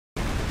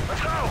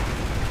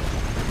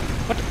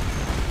What the?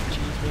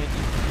 Jeez, man.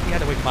 You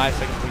had to wait 5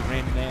 seconds before you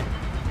ran in there.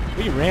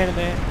 Before you ran in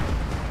there.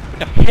 What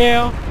the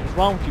hell is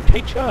wrong with you?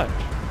 Take charge.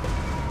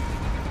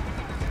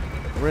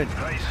 We're in.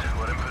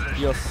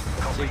 You're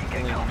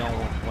signaling no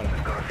one.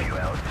 Whatever. Got a few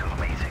hours till the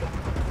meeting.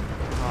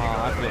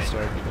 Oh, I feel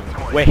sorry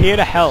for you. We're here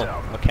to help,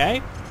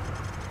 okay?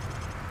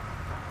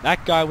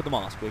 That guy with the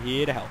mask. We're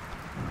here to help.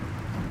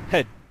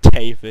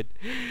 David.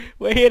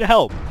 We're here to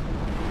help.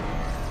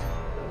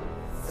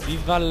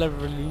 Viva la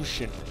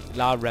revolution.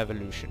 La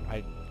revolution.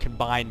 I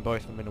combined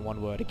both of them into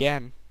one word.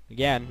 Again.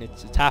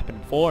 It's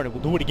happened before and it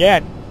will do it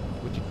again.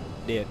 Which it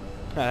did.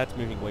 That's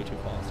moving way too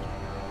fast.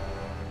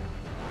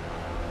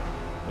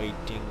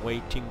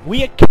 Waiting.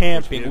 We are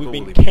camping. We've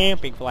been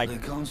camping for like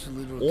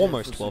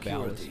almost 12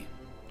 hours.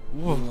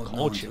 Ooh,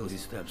 culture.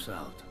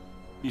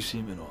 You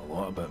seem to know a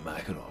lot about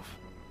Makarov.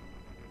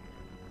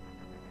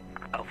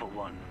 Alpha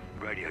 1,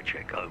 radio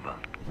check over.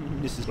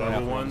 This is not Bravo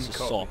Alpha 1, 1, this is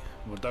copy. SOP.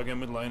 We're dug in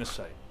with line of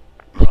sight.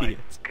 Right.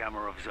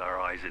 Kamarov's our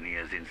eyes and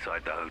ears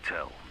inside the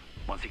hotel.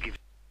 Once he gives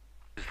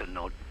us the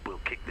nod, we'll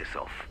kick this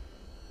off.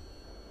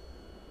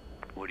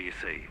 What do you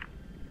see?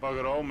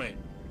 Bugger all, mate.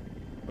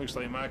 Looks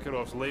like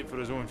Makarov's late for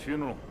his own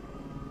funeral.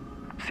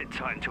 Sit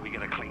tight until we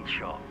get a clean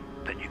shot.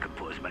 Then you can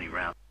put as many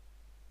rounds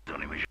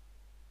on him as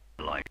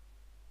you like.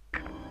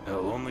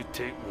 It'll only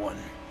take one.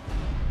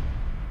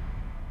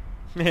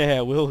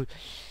 Yeah, we'll...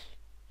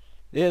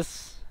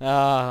 This,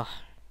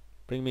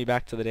 bring me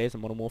back to the days of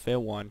Modern Warfare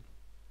 1.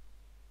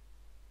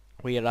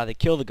 Where you'd either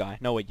kill the guy.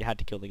 No, wait, you had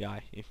to kill the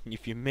guy.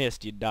 If you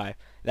missed, you'd die.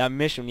 That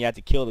mission, you had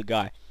to kill the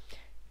guy.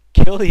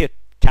 Kill the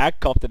attack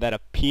copter that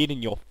appeared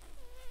in your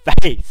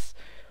face.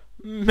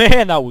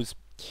 Man, that was...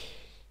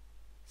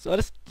 So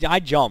I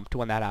jumped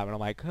when that happened. I'm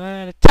like,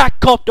 attack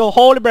copter,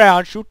 hold it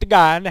down, shoot the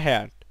guy in the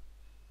head.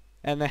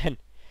 And then,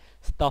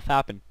 stuff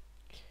happened.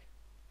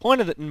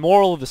 Point of the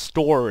moral of the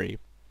story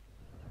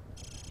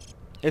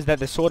is that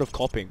they're sort of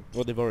copying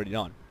what they've already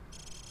done.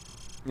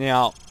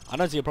 Now, I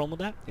don't see a problem with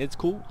that. It's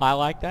cool. I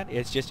like that.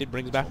 It's just it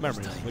brings back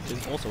memories, which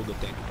is also a good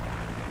thing.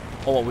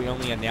 Oh, we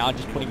only are now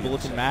just putting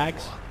bullets in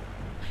mags?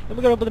 Then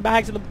we gotta put the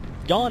bags in the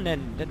gun,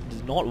 and that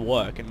does not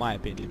work, in my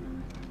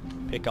opinion.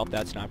 Pick up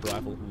that sniper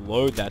rifle.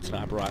 Load that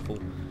sniper rifle.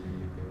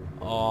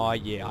 Oh,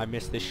 yeah. I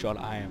missed this shot.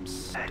 I am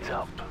Heads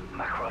up.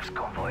 Makarov's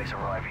convoy is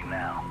arriving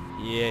now.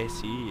 Yes,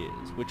 he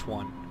is. Which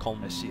one?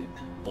 I see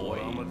it. Boy,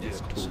 Armored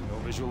this vehicles. tool. No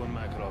visual on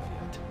Makarov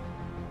yet.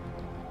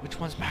 Which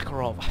one's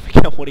Makarov? I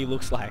forget what he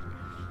looks like.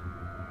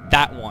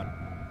 That one.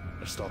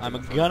 They're stopping I'm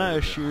in front gonna of the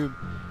assume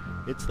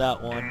it's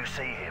that Do one. you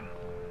see him?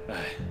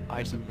 I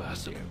I the do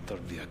bastard see in third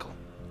vehicle.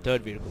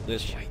 Third vehicle,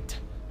 this one. Shite.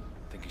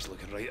 Think he's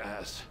looking right at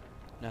us.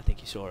 And I think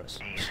he saw us.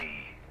 Easy.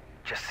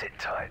 Just sit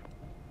tight.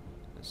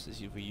 This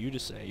is for you to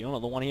say. You're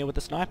not the one here with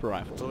the sniper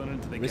rifle. Pulling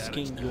into the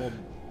Risking garage now. your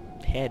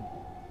head.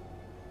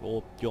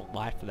 Or your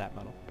life for that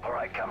matter.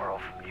 Alright,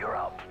 Kamarov, you're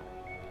up.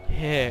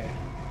 Yeah.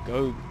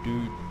 Go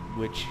dude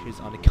which is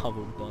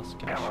undercover with us.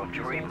 Can I Kamarov, shoot do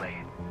you his read ass? me?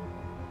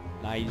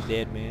 Nah, he's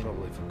dead, man.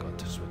 Probably forgot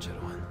to switch it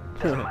on.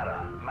 Doesn't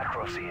matter.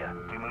 Makarov's here.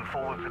 We move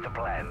forward with the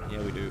plan.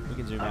 Yeah, we do. We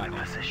can zoom I'm out in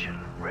now. position.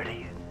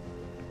 Ready?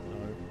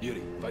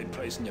 Yuri, find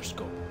Price in your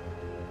scope.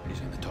 He's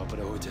in the top of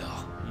the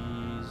hotel.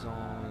 He's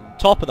on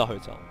top of the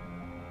hotel.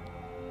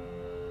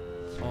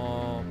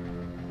 Top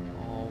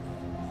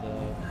of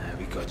the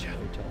We got you.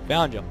 hotel.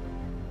 Found you.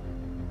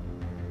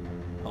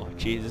 Oh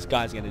jeez, this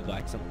guy's gonna do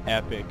like some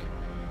epic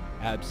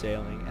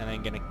abseiling and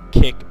then gonna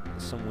kick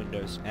some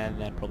windows and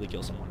then probably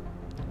kill someone.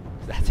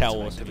 That's how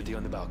Some awesome. activity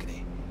on the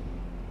balcony.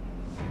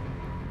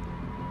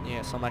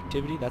 Yeah, some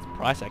activity. That's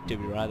price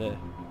activity right there.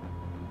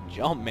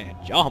 Jump, man,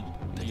 jump.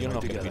 You're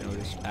not gonna be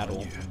noticed at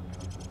all.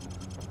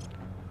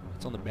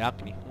 It's on the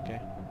balcony. Okay.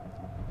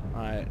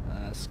 All right.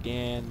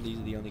 Scan. These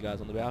are the only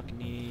guys on the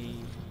balcony.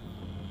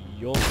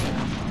 Yo.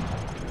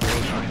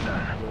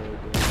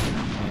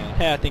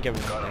 Yeah, I think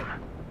everyone's dead.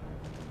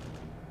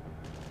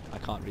 I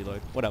can't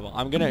reload. Whatever.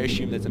 I'm gonna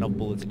assume there's enough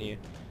bullets in here.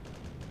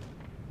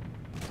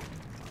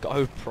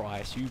 Go,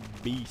 Price, you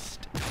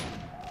beast.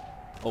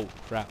 Oh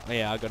crap. Oh,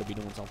 yeah, I gotta be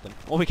doing something.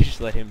 Or we could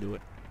just let him do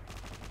it.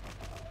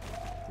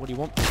 What do you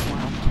want?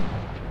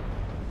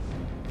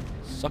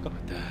 Sucker.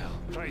 What the hell?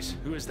 Price,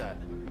 who is that?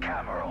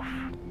 Kamarov.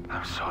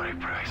 I'm sorry,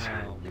 Price.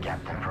 Oh.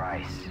 Captain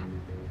Price.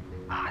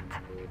 Ад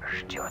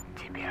ждет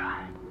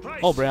тебя. Price,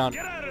 Oh, Brown.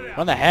 Get out of there!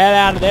 Run the hell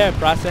out of there,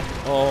 Price.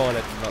 Oh,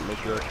 that does not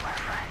look good. My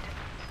friend,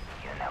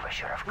 you never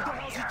should have What the come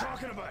hell's he here.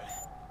 talking about?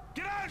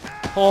 Get out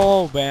now!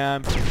 Oh,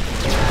 man.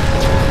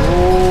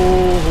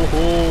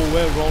 Oh,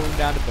 we're rolling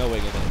down the... Oh, we're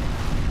gonna...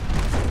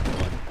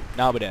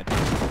 Now we're dead.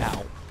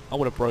 Ow. I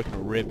would have broken a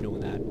rib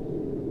doing that.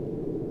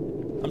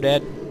 I'm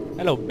dead.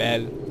 Hello,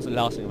 Belle. It's the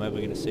last thing I'm ever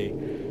gonna see.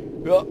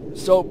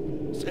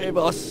 Soap, save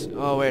us.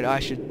 Oh, wait, I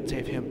should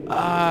save him.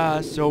 Ah,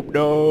 Soap,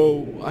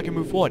 no. I can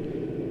move forward.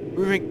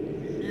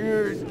 Moving.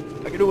 Yes,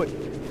 I can do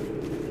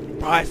it.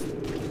 Price.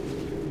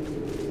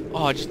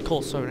 Oh, just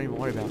call Soap. Don't even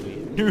worry about me.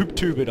 Noob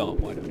tube it up.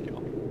 Why don't you?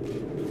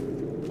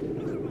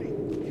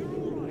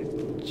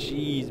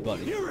 Jeez,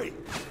 buddy. Yuri!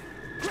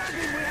 Grab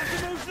him, we have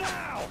to move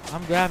now!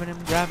 I'm grabbing him,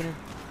 grabbing him.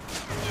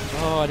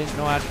 Oh, I didn't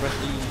know I had to press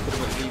E. You could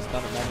have at least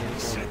done it manually.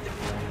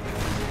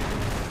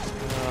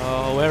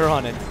 Oh, we're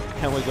on it.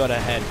 And we got a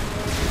head.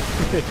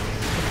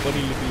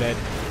 Funny little head.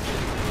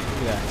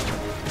 Look at that.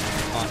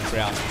 Can't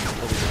crouch.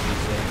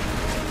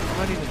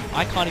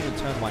 I can't even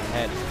turn my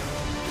head.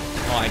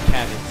 Oh, I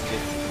can.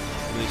 It's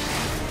really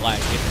like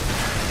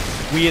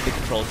it's weird the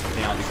controls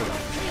now because I'm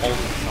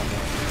holding something.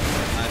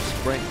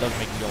 Sprint doesn't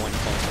make me go any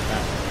faster than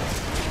that.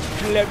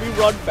 Let me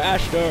run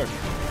faster.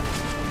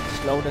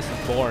 Slowness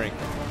is boring.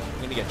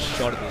 I'm gonna get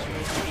shot at this one.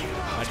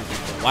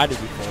 Why did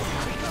we fall?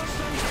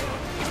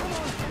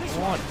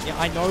 Come on. Yeah,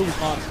 I know we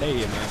can't stay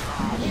here, man.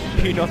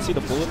 Do you not see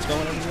the bullets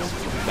going everywhere?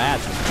 It's bad.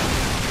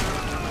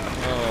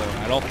 Oh,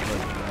 I don't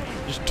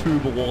just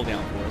tube a wall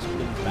down for us.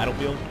 We're in the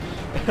battlefield.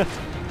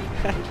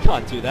 You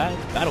can't do that.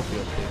 It's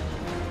battlefield.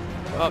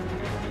 Up,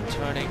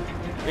 turning.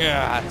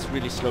 Yeah, it's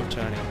really slow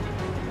turning.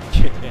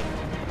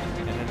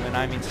 And then when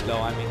I mean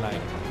slow, I mean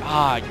like,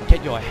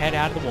 get your head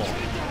out of the wall.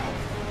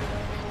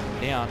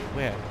 Down,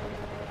 where?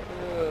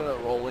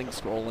 Rolling,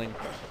 scrolling.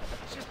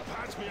 Just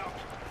patch me up.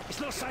 It's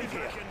not safe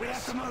here. We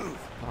have to move.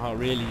 Oh,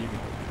 really?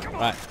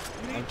 Right,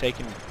 I'm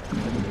taking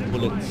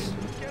bullets.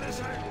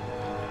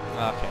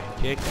 Okay,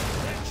 kick.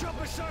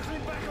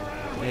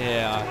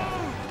 Yeah.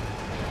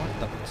 What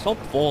the? Stop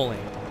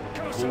falling.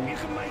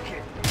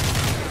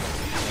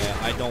 Yeah,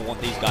 I don't want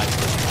these guys to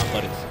kill my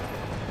bullets.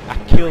 I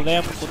kill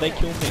them before they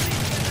kill me.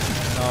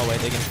 No, wait,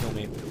 they're gonna kill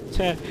me.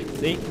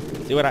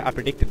 See what I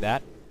predicted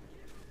that.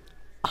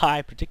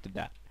 I predicted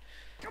that.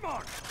 Come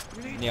on.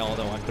 Yeah,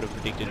 although I could have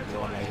predicted it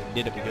before I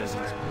did it because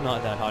it's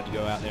not that hard to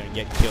go out there and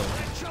get killed.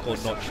 It's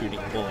called not shooting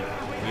a bullet.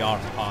 We are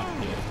hard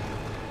here.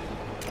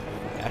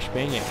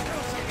 Ashbang, yeah.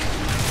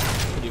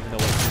 Even though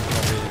it's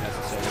not really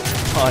necessary.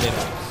 Hard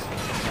enough.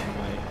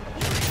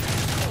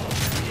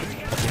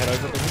 Pop your head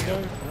over the window?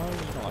 No,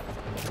 he's not.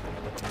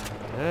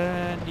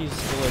 And he's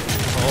still over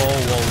here. Oh,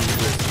 whoa, he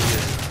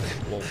is.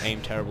 Whoa, aim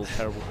terrible,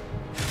 terrible.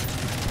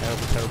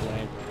 Terrible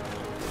aim.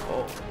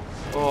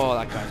 Oh,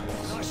 that guy's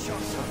boss.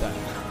 What's that?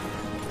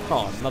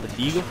 Oh, another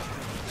deagle.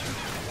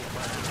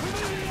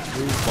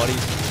 Move,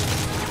 buddies.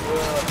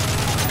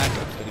 That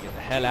guy's gonna get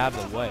the hell out of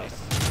the way.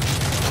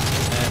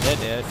 And they're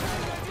dead.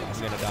 I'm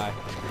gonna die.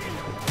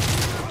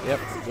 Yep,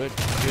 good.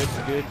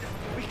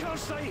 We can't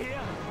stay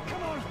here.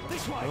 Come on,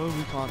 this way. Oh,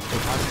 we can't stay.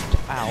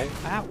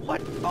 Ow,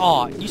 what?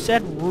 Oh, you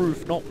said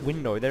roof, not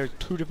window. There are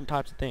two different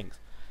types of things.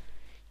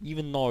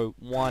 Even though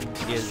one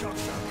is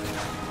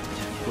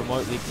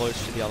remotely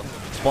close to the other.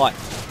 But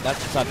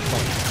that's beside the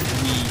point.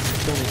 We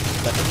still need to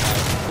specify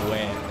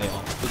where they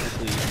are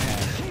physically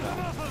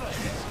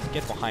and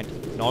get behind.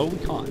 No, we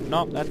can't.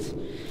 No, that's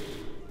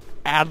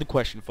out of the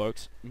question,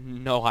 folks.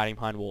 No hiding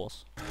behind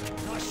walls. It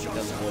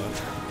doesn't work,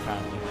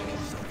 apparently.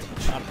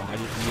 I don't know, I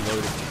just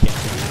reloaded and can't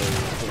reload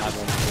until I'm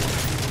on the board.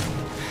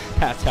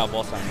 That's how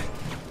boss I am.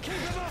 Keep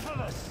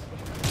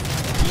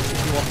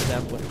you off of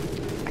them, but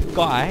that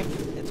guy,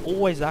 it's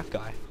always that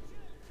guy.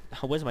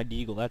 Where's my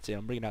deagle? That's it,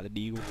 I'm bringing out the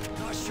deagle.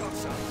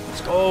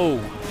 Let's go!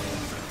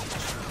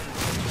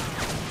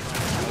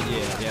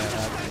 Yeah, now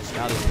this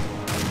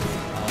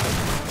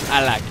I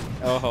like it.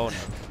 Oh no.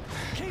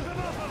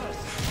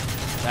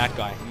 That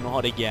guy,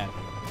 not again.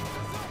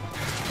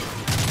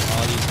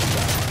 Oh, these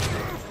guys.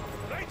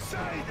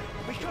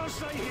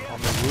 On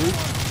the roof,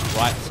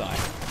 right side. I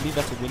believe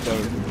that's a window,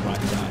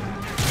 right side.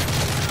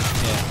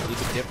 Yeah, is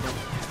it different?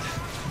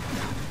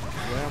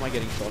 Where am I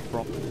getting shot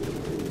from?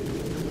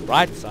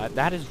 Right side,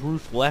 that is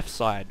roof left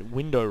side.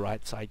 Window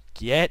right side.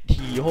 Get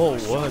your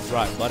words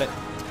right, buddy.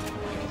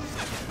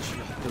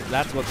 Because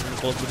that's what's going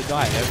to cause me to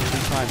die every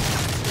time.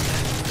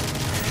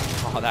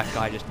 Oh, that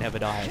guy just never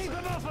dies.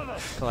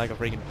 It's like a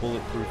freaking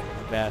bulletproof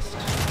vest 10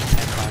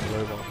 times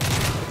over.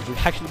 Which would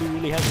actually be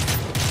really heavy.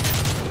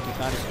 Looking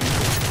kind of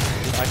stupid.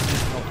 Did I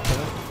just not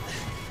kill it?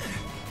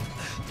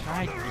 Can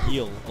I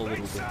heal a little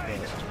bit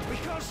first?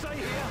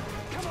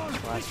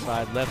 Right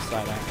side, left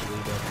side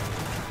actually, but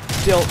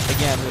still,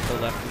 again, with the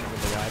left and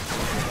with the right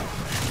side.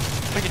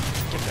 Freaking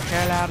get the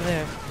hell out of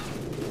there.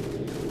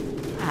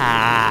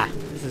 Ah,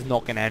 this is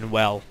not going to end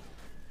well.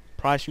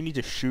 Price, you need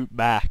to shoot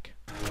back.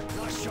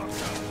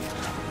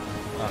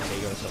 Okay,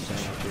 you gotta stop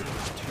saying that, dude.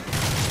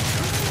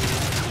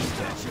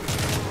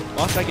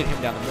 Once I get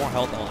him down, the more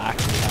health I'll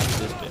actually have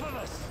this bit.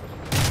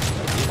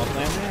 See my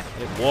plan there?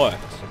 It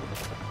worked.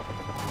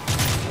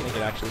 I think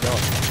it actually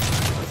does.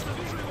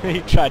 He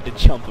tried to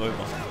jump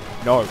over.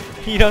 No,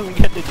 he doesn't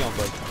get to jump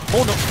over.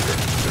 Oh no!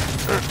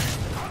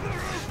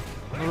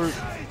 On the roof.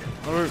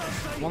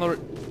 On the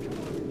roof.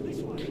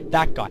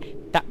 That guy.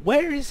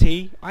 Where is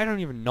he? I don't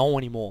even know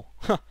anymore.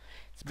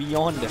 It's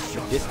beyond the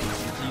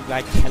distance. He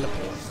like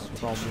teleports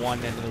from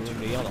one end of the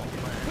room to the other.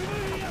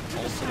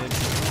 Alternate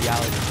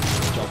reality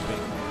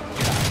jumping.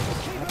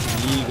 That's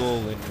illegal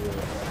in war.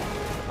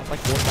 That's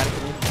like automatic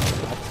win.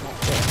 That's not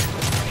fair.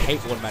 I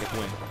hate automatic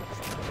win.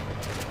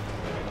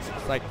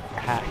 It's like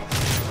hacks.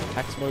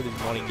 Hacks mode is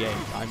not in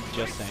game. I'm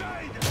just saying.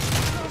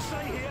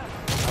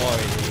 Oh,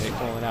 they're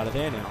crawling out of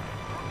there now.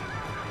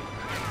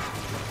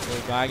 Is there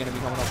a guy gonna be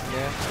coming up from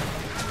there?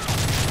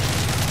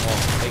 Oh,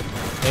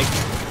 take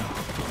me.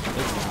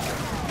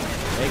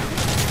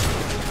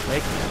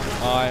 Take me out.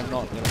 Oh, I'm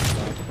not gonna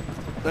die.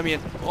 Let me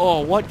in.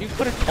 Oh, what? You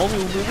could have told me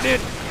we were moving in.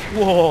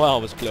 Whoa,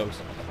 that was close.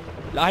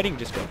 Lighting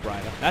just got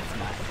brighter. That's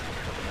nice.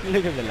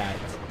 Look at the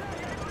lights.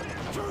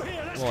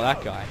 Whoa,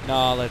 that guy.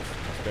 No, let's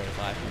spare his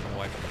life. Even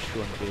away from the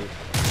shooting dude.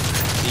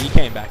 See, he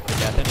came back to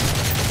death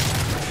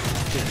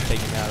anyway. Didn't take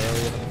him out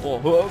earlier than before.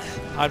 Whoa.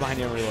 Hide behind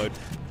you and reload.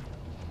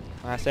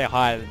 When I say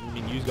hide, I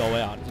mean you go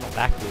out. It's not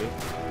that good.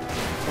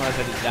 When I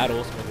said it's that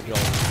awesome of a job.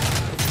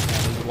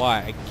 And this is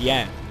why,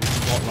 again, this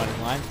is not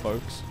running lines,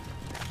 folks.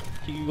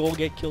 You all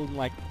get killed in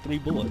like 3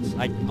 bullets.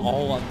 Like,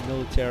 all on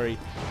military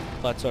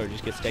plateau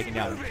just gets taken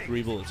out in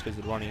 3 bullets because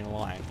they're running in a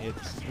line.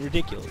 It's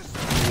ridiculous.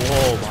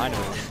 Whoa, behind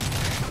him.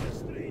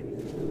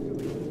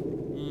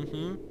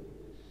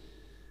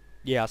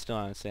 Yeah, I still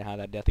don't understand how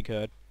that death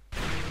occurred. At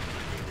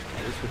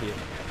least we're here.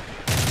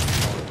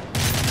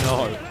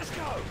 No.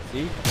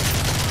 See?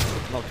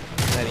 I'm not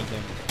letting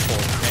him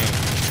fall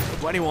pain.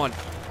 21!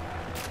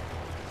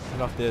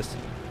 Get off this.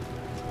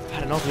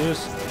 Had enough of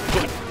this.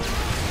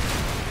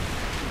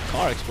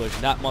 Car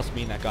explosion. That must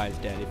mean that guy is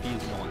dead. If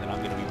he's not, then I'm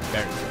going to be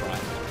very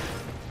surprised.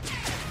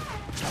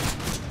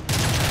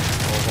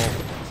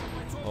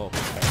 Oh.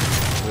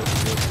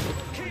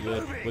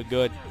 Good. We're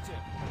good.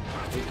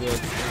 We're good.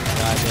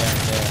 Right there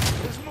and there.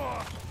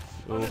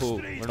 Ooh,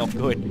 we're not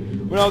good.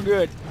 We're not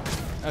good.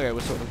 Okay,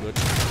 we're sort of good.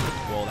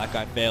 Whoa, that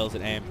guy fails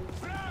at aim.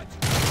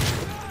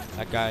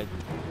 That guy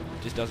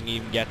just doesn't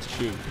even get to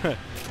shoot.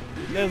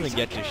 He doesn't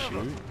get to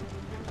shoot.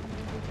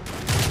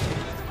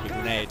 Big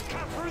grenade.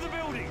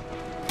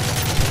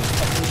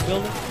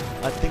 Building?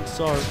 I think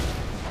so.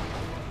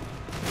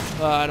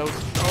 I don't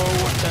know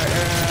what the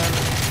hell.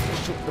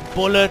 Shoot the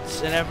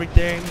bullets and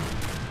everything.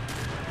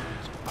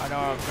 I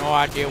don't have no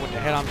idea what the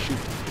hell I'm shooting.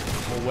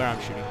 Or where I'm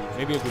shooting.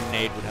 Maybe a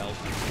grenade would help.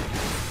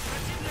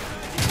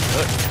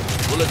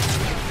 Bullets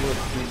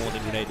do more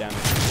than grenade damage.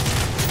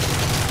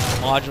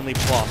 Marginally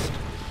plus.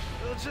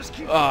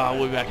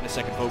 We'll be back in a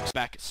second, folks.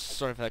 Back.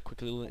 Sorry for that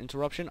quick little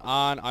interruption.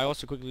 And I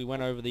also quickly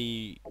went over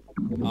the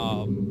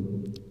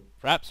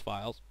Fraps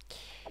files.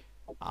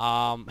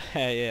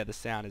 Yeah, the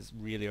sound is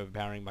really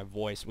overpowering my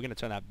voice. We're gonna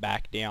turn that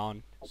back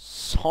down.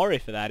 Sorry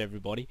for that,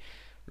 everybody.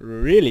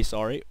 Really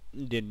sorry.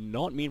 Did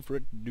not mean for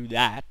it to do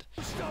that.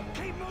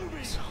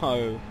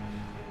 So,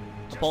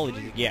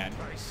 apologies again.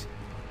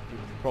 You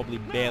probably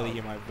barely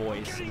hear my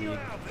voice.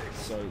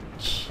 So,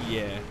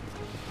 yeah.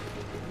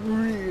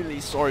 Really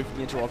sorry for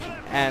the interruption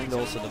and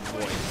also the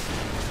voice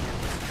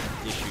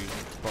issues,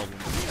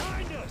 problems.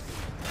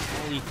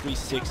 Only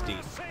 360.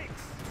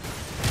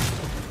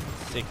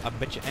 Sick. I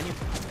bet you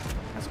anything.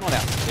 That's not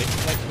out.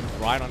 It's like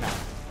right on out.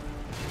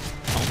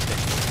 Something.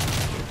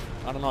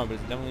 I don't know, but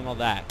it's definitely not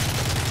that.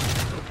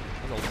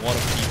 There's a lot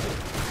of people.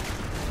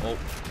 Oh,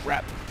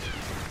 crap.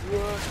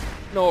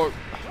 No.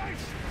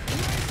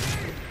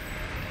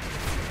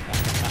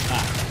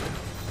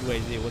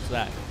 UAZ, what's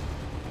that?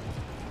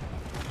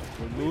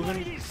 We're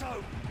moving.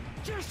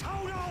 Just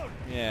hold on.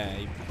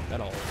 Yeah, that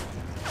all.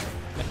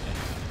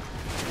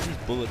 These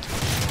bullets.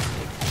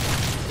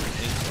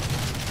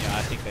 Yeah,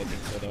 I think they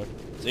think so though.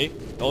 See?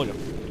 Told you.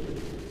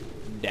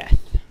 Death.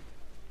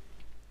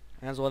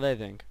 That's what they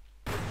think.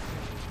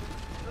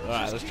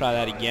 Alright, let's try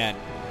that again.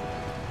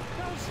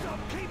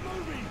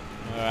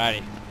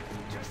 Alrighty.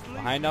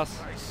 Behind us.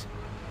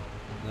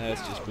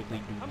 Let's just quickly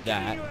do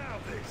that.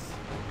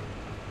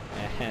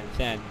 And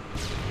then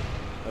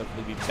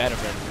hopefully be better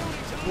for everyone.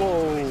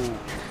 Whoa!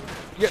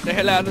 Get the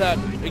hell out of that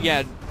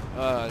again.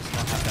 Let's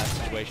not have that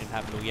situation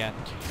happen again.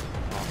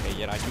 Okay,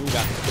 yet I knew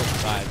about the quick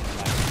side and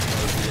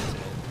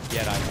like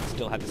yet I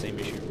still had the same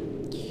issue.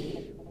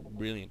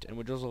 Brilliant. And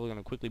we're just also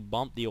gonna quickly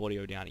bump the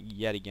audio down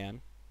yet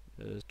again.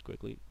 Just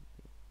quickly.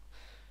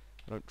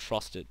 I don't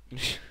trust it.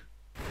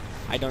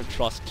 I don't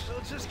trust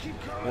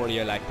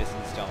audio like this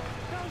and stuff.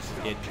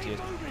 It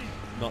just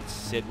not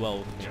sit well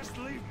with me.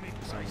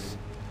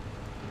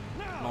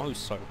 No,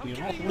 so we're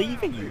not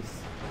leaving you.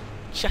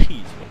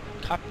 Jeez,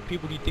 what type of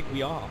people do you think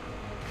we are?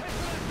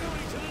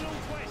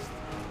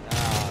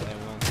 Ah,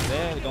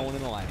 they're going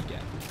in the line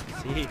again.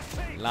 See?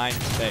 Line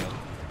failed.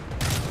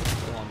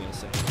 That's all I'm gonna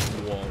say.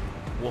 Whoa.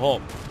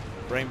 Whoa.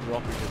 Frame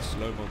droppers and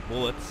slow-mo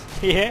bullets.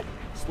 Yeah?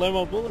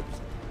 Slow-mo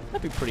bullets?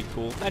 That'd be pretty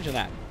cool. Imagine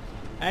that.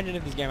 Imagine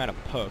if this game had a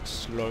perk,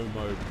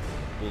 slow-mo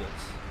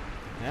bullets.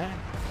 Yeah?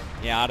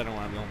 Yeah, I don't know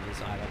where I'm going with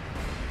this either.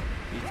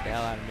 Beats the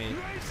hell out of me.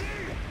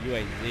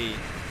 UAZ.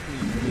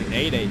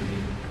 Grenade AZ.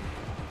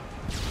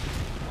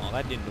 Oh,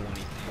 that didn't do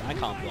anything. I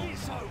can't blow him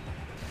up.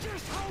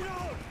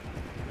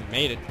 We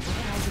made it.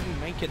 How did we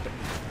make it?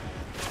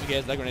 Who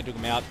cares? That grenade took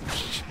him out.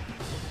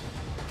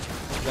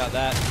 What about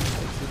that?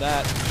 Do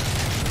that.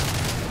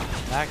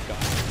 That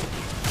guy.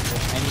 Or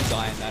any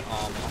guy in that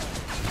armor.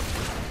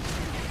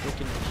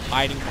 Freaking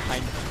hiding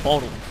behind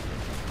bottles.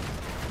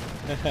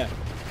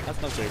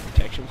 That's not very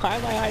protection. Why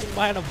am I hiding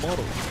behind a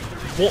bottle?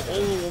 Whoa,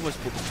 oh, almost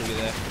put the trigger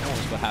there.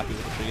 Almost got happy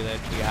with the trigger there.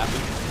 Trigger happy.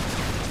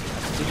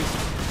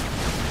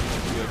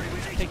 Good.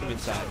 Take him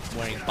inside. I'm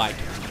wearing a bike.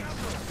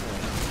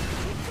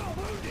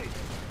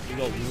 You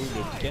got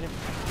wounded. Get him.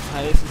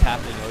 This is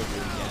happening over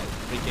again.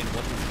 freaking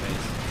what's his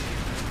face?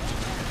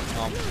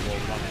 Well,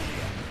 run out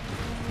again.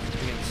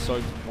 Freaking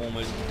Soap's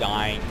almost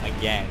dying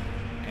again,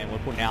 and we're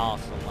putting our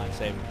ass on the line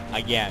saving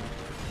again.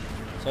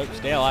 Soap,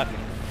 stay alive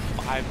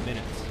for 5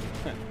 minutes.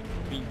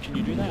 Can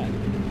you do that?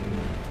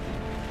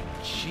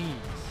 Jeez.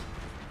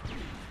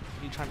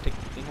 Are you trying to take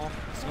the thing off?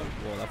 Soap?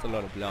 Whoa, that's a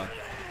lot of blood.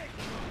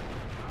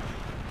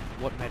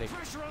 What medic?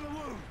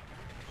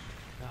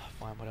 Ah,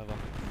 fine, whatever.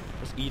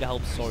 Just eat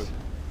help Soap.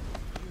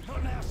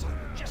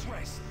 Just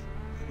rest.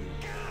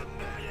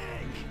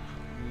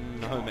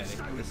 No medic.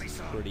 This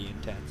is pretty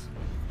intense.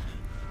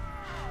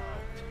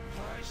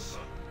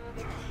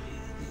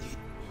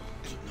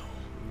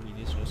 We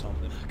need to do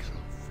something.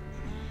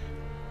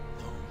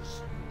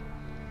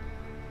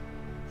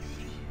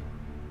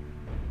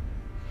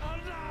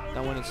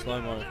 That went in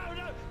slow-mo.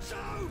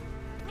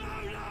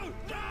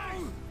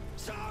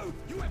 So,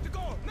 you have to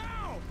go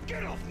now!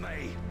 Get off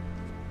me!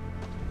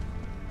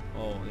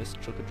 Oh, this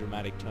took a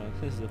dramatic turn.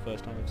 This is the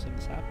first time I've seen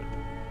this happen.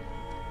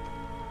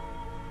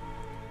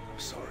 I'm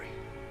sorry.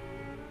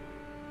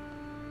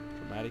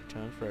 Dramatic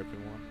turn for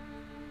everyone.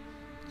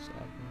 Sad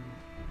moment.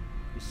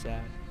 It's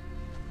sad.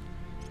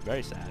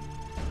 Very sad.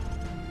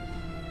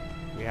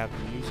 We have the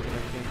music and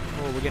everything.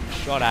 Oh, we're getting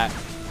shot at.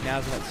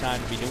 Now's not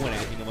time to be doing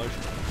anything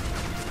emotional.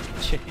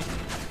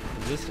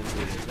 Resistance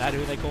leader. Is that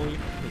who they call you?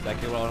 Is that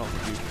what I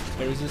don't do?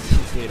 Hey,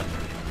 resistance leader.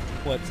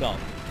 What's up?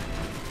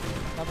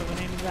 What type of a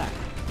name is that?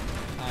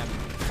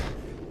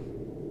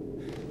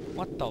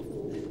 What the?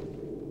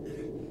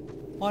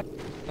 What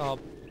are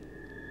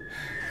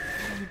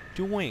you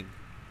doing?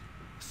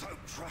 So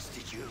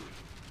trusted you.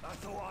 I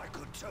thought I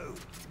could too.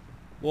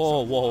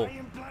 Whoa, whoa. Why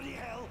in bloody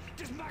hell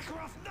does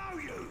Makarov know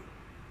you?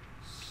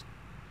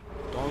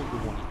 Don't do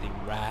anything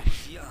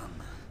rash. Young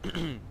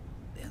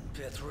and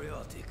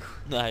patriotic.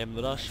 I am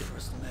Russian.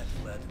 First met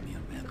Vladimir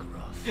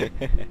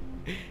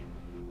Makarov.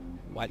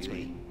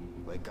 Widescreen.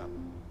 Wake up.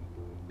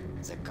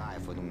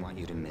 Zakayev wouldn't want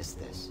you to miss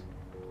this.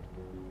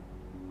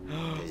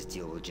 This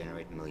deal will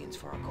generate millions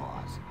for our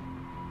cause.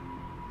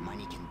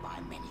 Money can buy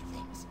many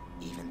things,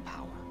 even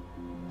power.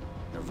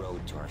 The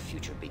road to our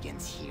future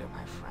begins here,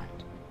 my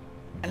friend.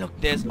 And look,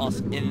 there's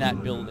us in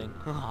that building.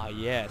 Ah,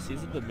 yes,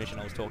 this is the mission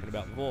I was talking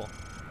about before.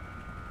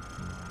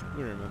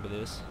 We remember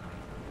this.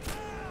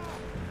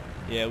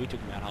 Yeah, we took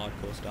him out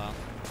hardcore style.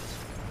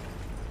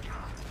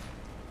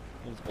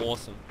 It was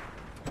awesome.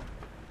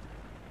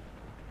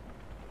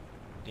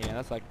 Yeah,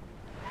 that's like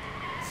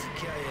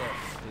Zakayev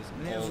his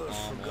never old armor.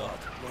 forgot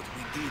what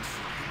we did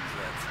for him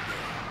that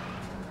day.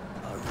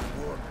 Our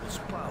reward was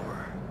power,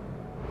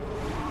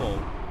 Oh,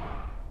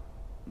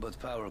 but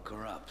power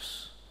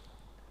corrupts.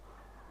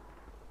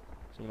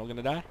 so we're not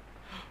gonna die?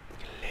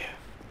 We can live.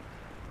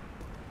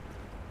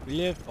 We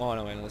live? Oh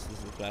no, wait, unless this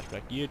is a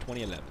flashback. Year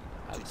 2011.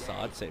 At the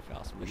Saad Safe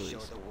House, We Middle show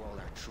East. the world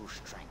our true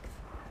strength.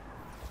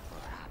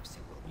 Perhaps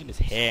it will Look at be his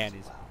hair and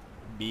as his well.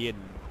 beard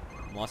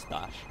and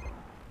mustache.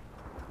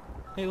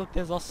 Hey, look,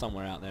 there's us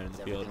somewhere out there in Is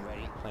the field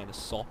everything ready? playing a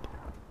sop.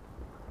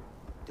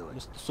 Do it.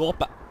 Mr.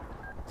 Sop.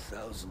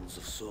 Thousands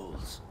of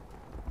souls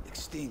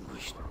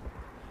extinguished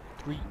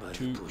 3, by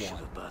 2, the push 1.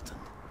 of a button.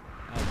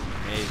 That's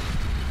amazing.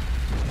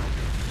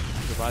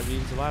 I'm surprised we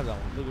even survived that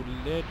one. Look what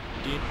he did.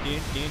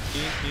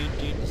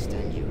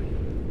 Understand, Yuri.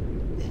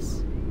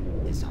 This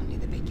is only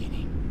the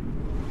beginning.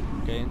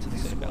 Okay, into the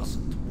This safe house.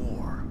 wasn't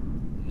war.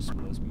 This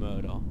was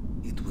murder.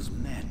 It was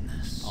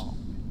madness. Oh.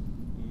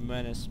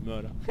 Menace,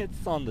 murder.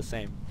 It's on the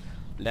same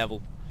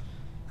level.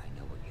 I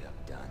know what you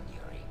have done,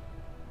 Yuri.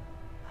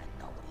 I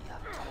know what you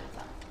have told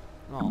them.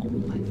 Oh.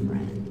 My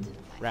friend,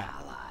 my Rat.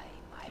 ally,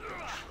 my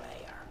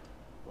betrayer.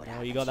 What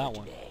Oh, you happens got that here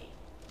one. today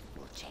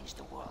will change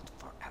the world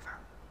forever.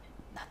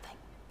 Nothing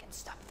can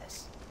stop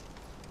this.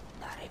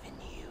 Not even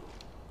you.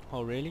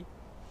 Oh, really?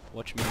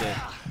 Watch me live.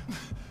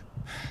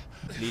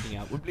 Bleeding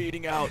out. We're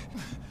bleeding out.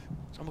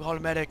 Someone call a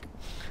medic.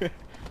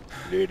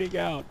 Bleeding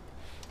out.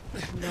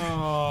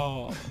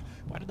 No.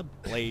 Why did the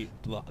why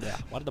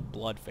did the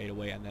blood fade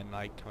away and then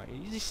like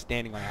he's just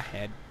standing on our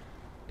head?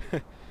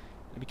 It'd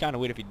be kind of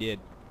weird if he did.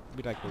 It'd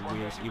be like the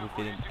weirdest evil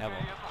villain ever.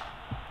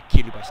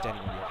 Kill you by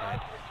standing on your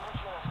head.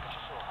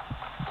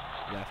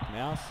 Left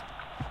mouse,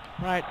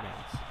 right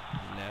mouse,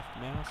 left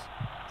mouse,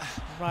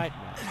 right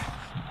mouse,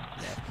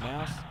 left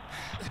mouse,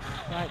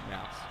 right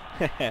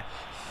mouse.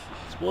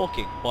 It's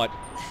walking, but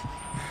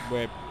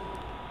we're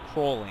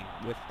crawling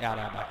without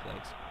our back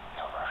legs.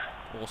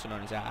 Also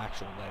known as our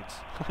actual legs.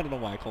 I don't know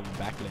why I call them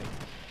back legs.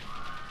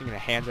 Thinking our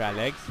hands are our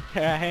legs?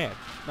 They're our hands,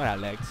 not our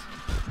legs.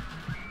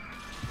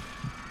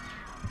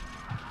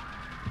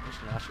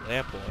 International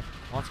Airport.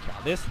 Let's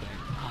count this thing.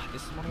 Ah,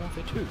 this is Modern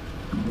Warfare 2.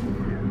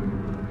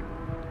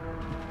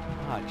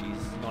 Ah, jeez,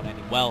 this is not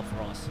ending well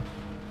for us.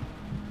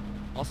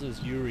 Also,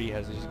 this Yuri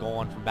has just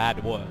gone from bad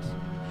to worse.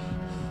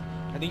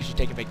 I think you should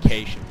take a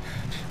vacation.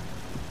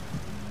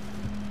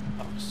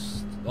 Oh,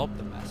 stop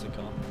the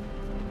massacre.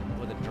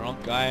 With a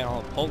drunk guy and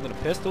I'm holding a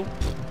pistol.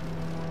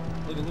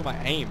 Look at my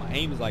aim. My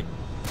aim is like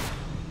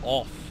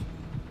off.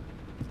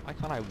 Why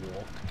can't I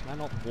walk? Can I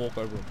not walk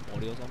over a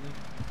body or something?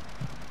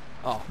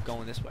 Oh,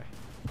 going this way.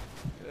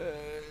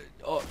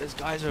 Oh, there's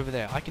guys over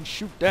there. I can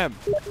shoot them.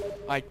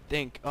 I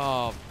think.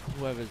 Oh,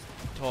 whoever's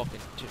talking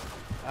to.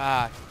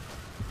 Ah,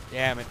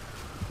 damn it.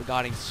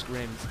 Regarding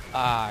scrims.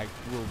 I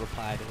will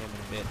reply to him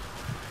in a bit.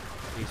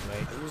 Please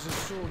wait. I was a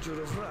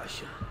soldier of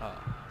Russia,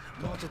 Oh,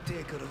 not a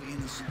taker of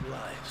innocent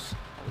lives.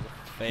 that was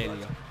a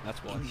failure. That's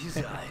why. In his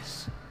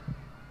eyes,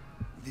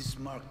 this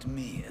marked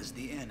me as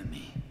the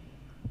enemy.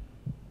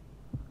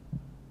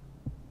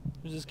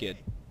 Who's this kid?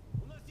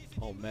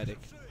 Oh, medic.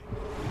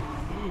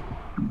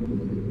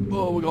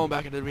 Oh, we're going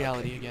back into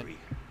reality again.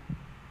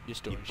 Your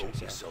story You checks bought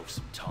out. yourself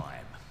some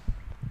time.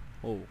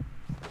 Oh.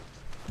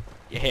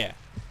 Yeah.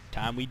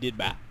 Time we did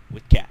back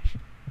with cash.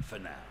 For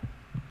now.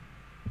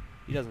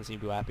 He doesn't seem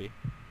too happy.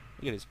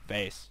 Look at his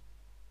face.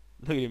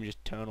 Look at him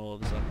just turn all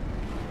of a sudden.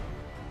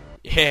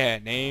 Yeah,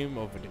 name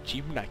of an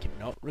achievement I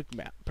cannot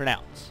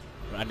pronounce.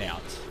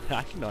 Announce.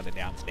 I cannot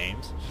announce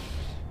names.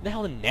 Who the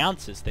hell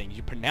announces things?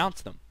 You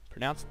pronounce them.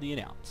 Pronounce the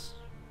announce.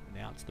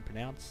 Announce the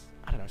pronounce.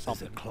 I don't know, There's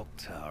something. a clock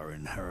tower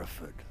in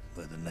Hereford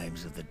where the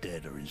names of the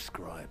dead are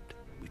inscribed.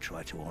 We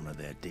try to honor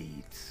their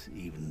deeds,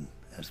 even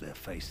as their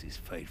faces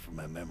fade from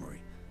our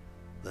memory.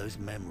 Those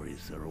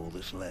memories are all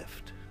that's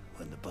left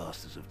when the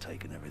bastards have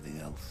taken everything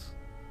else.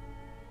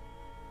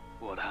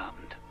 What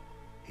happened?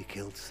 He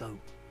killed Soap.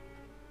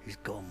 He's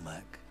gone,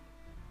 Mac.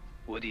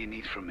 What do you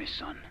need from me,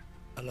 son?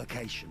 A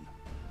location.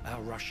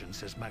 Our Russian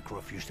says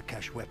Makarov used to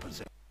cache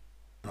weapons at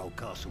an old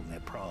castle near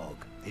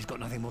Prague. He's got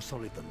nothing more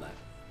solid than that.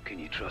 Can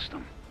you trust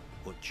him?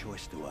 What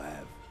choice do I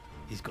have?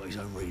 He's got his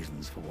own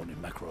reasons for wanting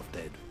Makarov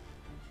dead.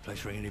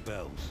 Place ring any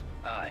bells?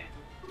 Aye.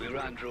 We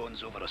ran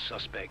drones over a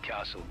suspect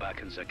castle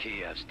back in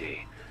Zakiyev's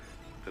day,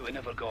 but we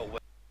never got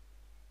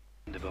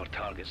wind of our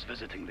targets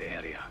visiting the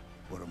area.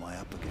 What am I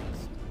up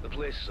against? The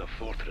place is a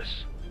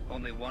fortress.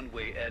 Only one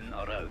way in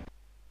or out.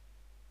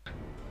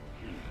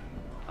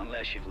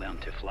 Unless you've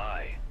learned to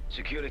fly.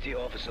 Security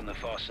office on the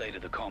far side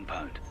of the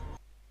compound.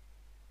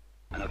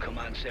 And a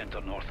command center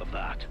north of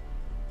that.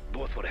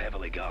 Both were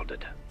heavily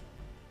guarded.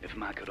 If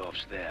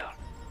Makarov's there,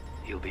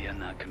 he'll be in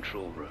that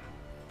control room.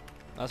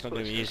 That's not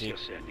going to be What's this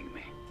easy. you're sending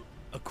me?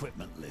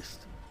 Equipment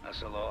list.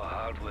 That's a lot of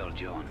hardware,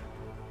 John.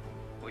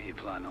 What you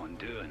plan on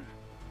doing?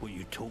 What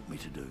you taught me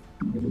to do.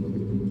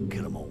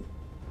 Kill them all.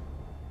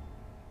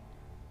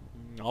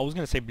 I was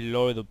going to say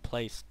blow the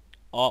place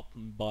up,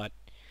 but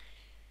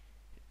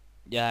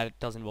yeah, it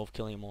does involve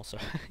killing him also.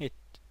 It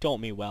taught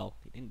me well.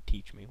 It didn't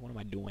teach me. What am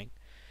I doing?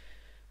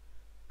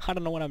 I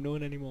don't know what I'm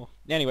doing anymore.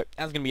 Anyway,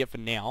 that's going to be it for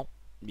now,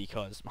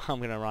 because I'm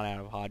going to run out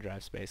of hard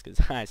drive space, because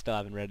I still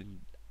haven't read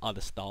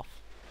other stuff.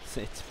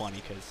 It's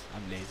funny, because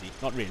I'm lazy.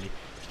 Not really.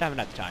 Just haven't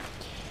had the time.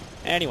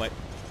 Anyway,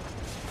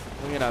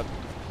 we're going to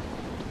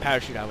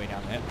parachute our way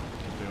down there.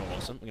 It's going to be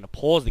awesome. We're going to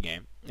pause the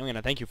game. I'm going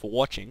to thank you for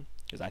watching,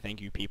 because I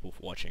thank you people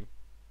for watching,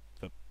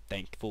 for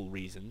thankful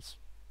reasons.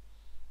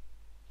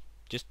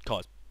 Just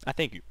cause. I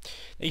thank you.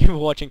 Thank you for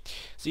watching.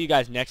 See you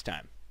guys next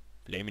time.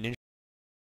 Flaming Ninja.